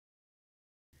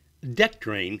DEK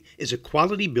Drain is a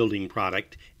quality building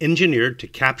product engineered to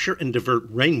capture and divert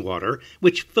rainwater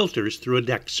which filters through a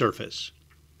deck surface.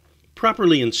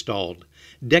 Properly installed,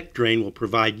 DEK Drain will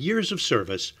provide years of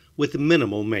service with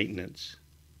minimal maintenance.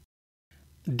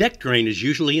 DEK Drain is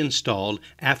usually installed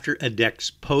after a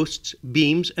deck's posts,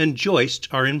 beams, and joists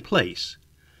are in place,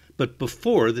 but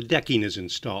before the decking is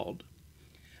installed.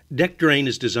 DEK Drain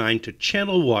is designed to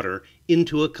channel water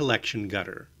into a collection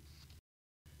gutter.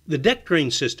 The DEK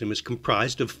Drain system is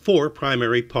comprised of 4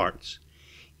 primary parts.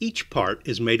 Each part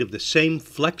is made of the same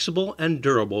flexible and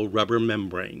durable rubber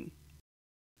membrane.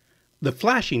 The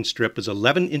flashing strip is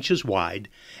 11 inches wide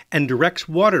and directs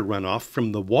water runoff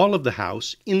from the wall of the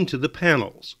house into the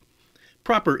panels.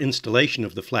 Proper installation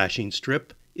of the flashing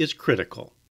strip is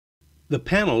critical. The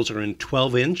panels are in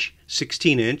 12-inch,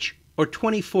 16-inch, or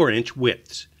 24-inch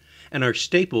widths and are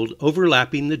stapled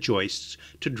overlapping the joists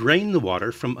to drain the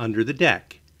water from under the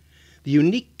deck. The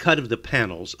unique cut of the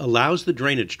panels allows the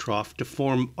drainage trough to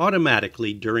form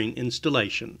automatically during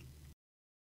installation.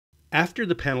 After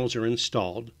the panels are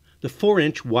installed, the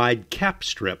 4-inch wide cap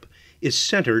strip is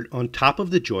centered on top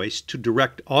of the joist to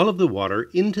direct all of the water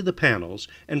into the panels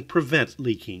and prevent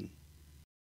leaking.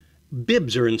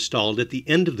 Bibs are installed at the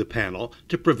end of the panel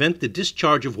to prevent the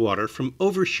discharge of water from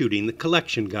overshooting the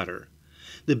collection gutter.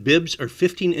 The bibs are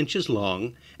 15 inches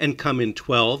long and come in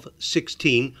 12,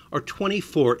 16, or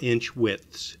 24-inch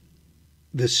widths.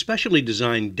 The specially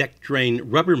designed DEK Drain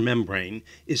rubber membrane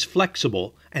is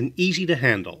flexible and easy to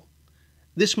handle.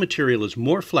 This material is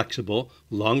more flexible,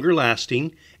 longer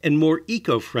lasting, and more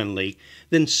eco-friendly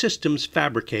than systems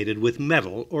fabricated with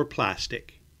metal or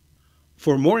plastic.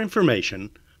 For more information,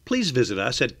 please visit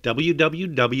us at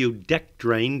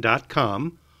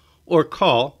www.dekdrain.com or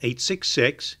call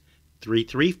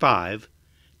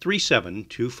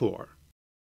 866-335-3724.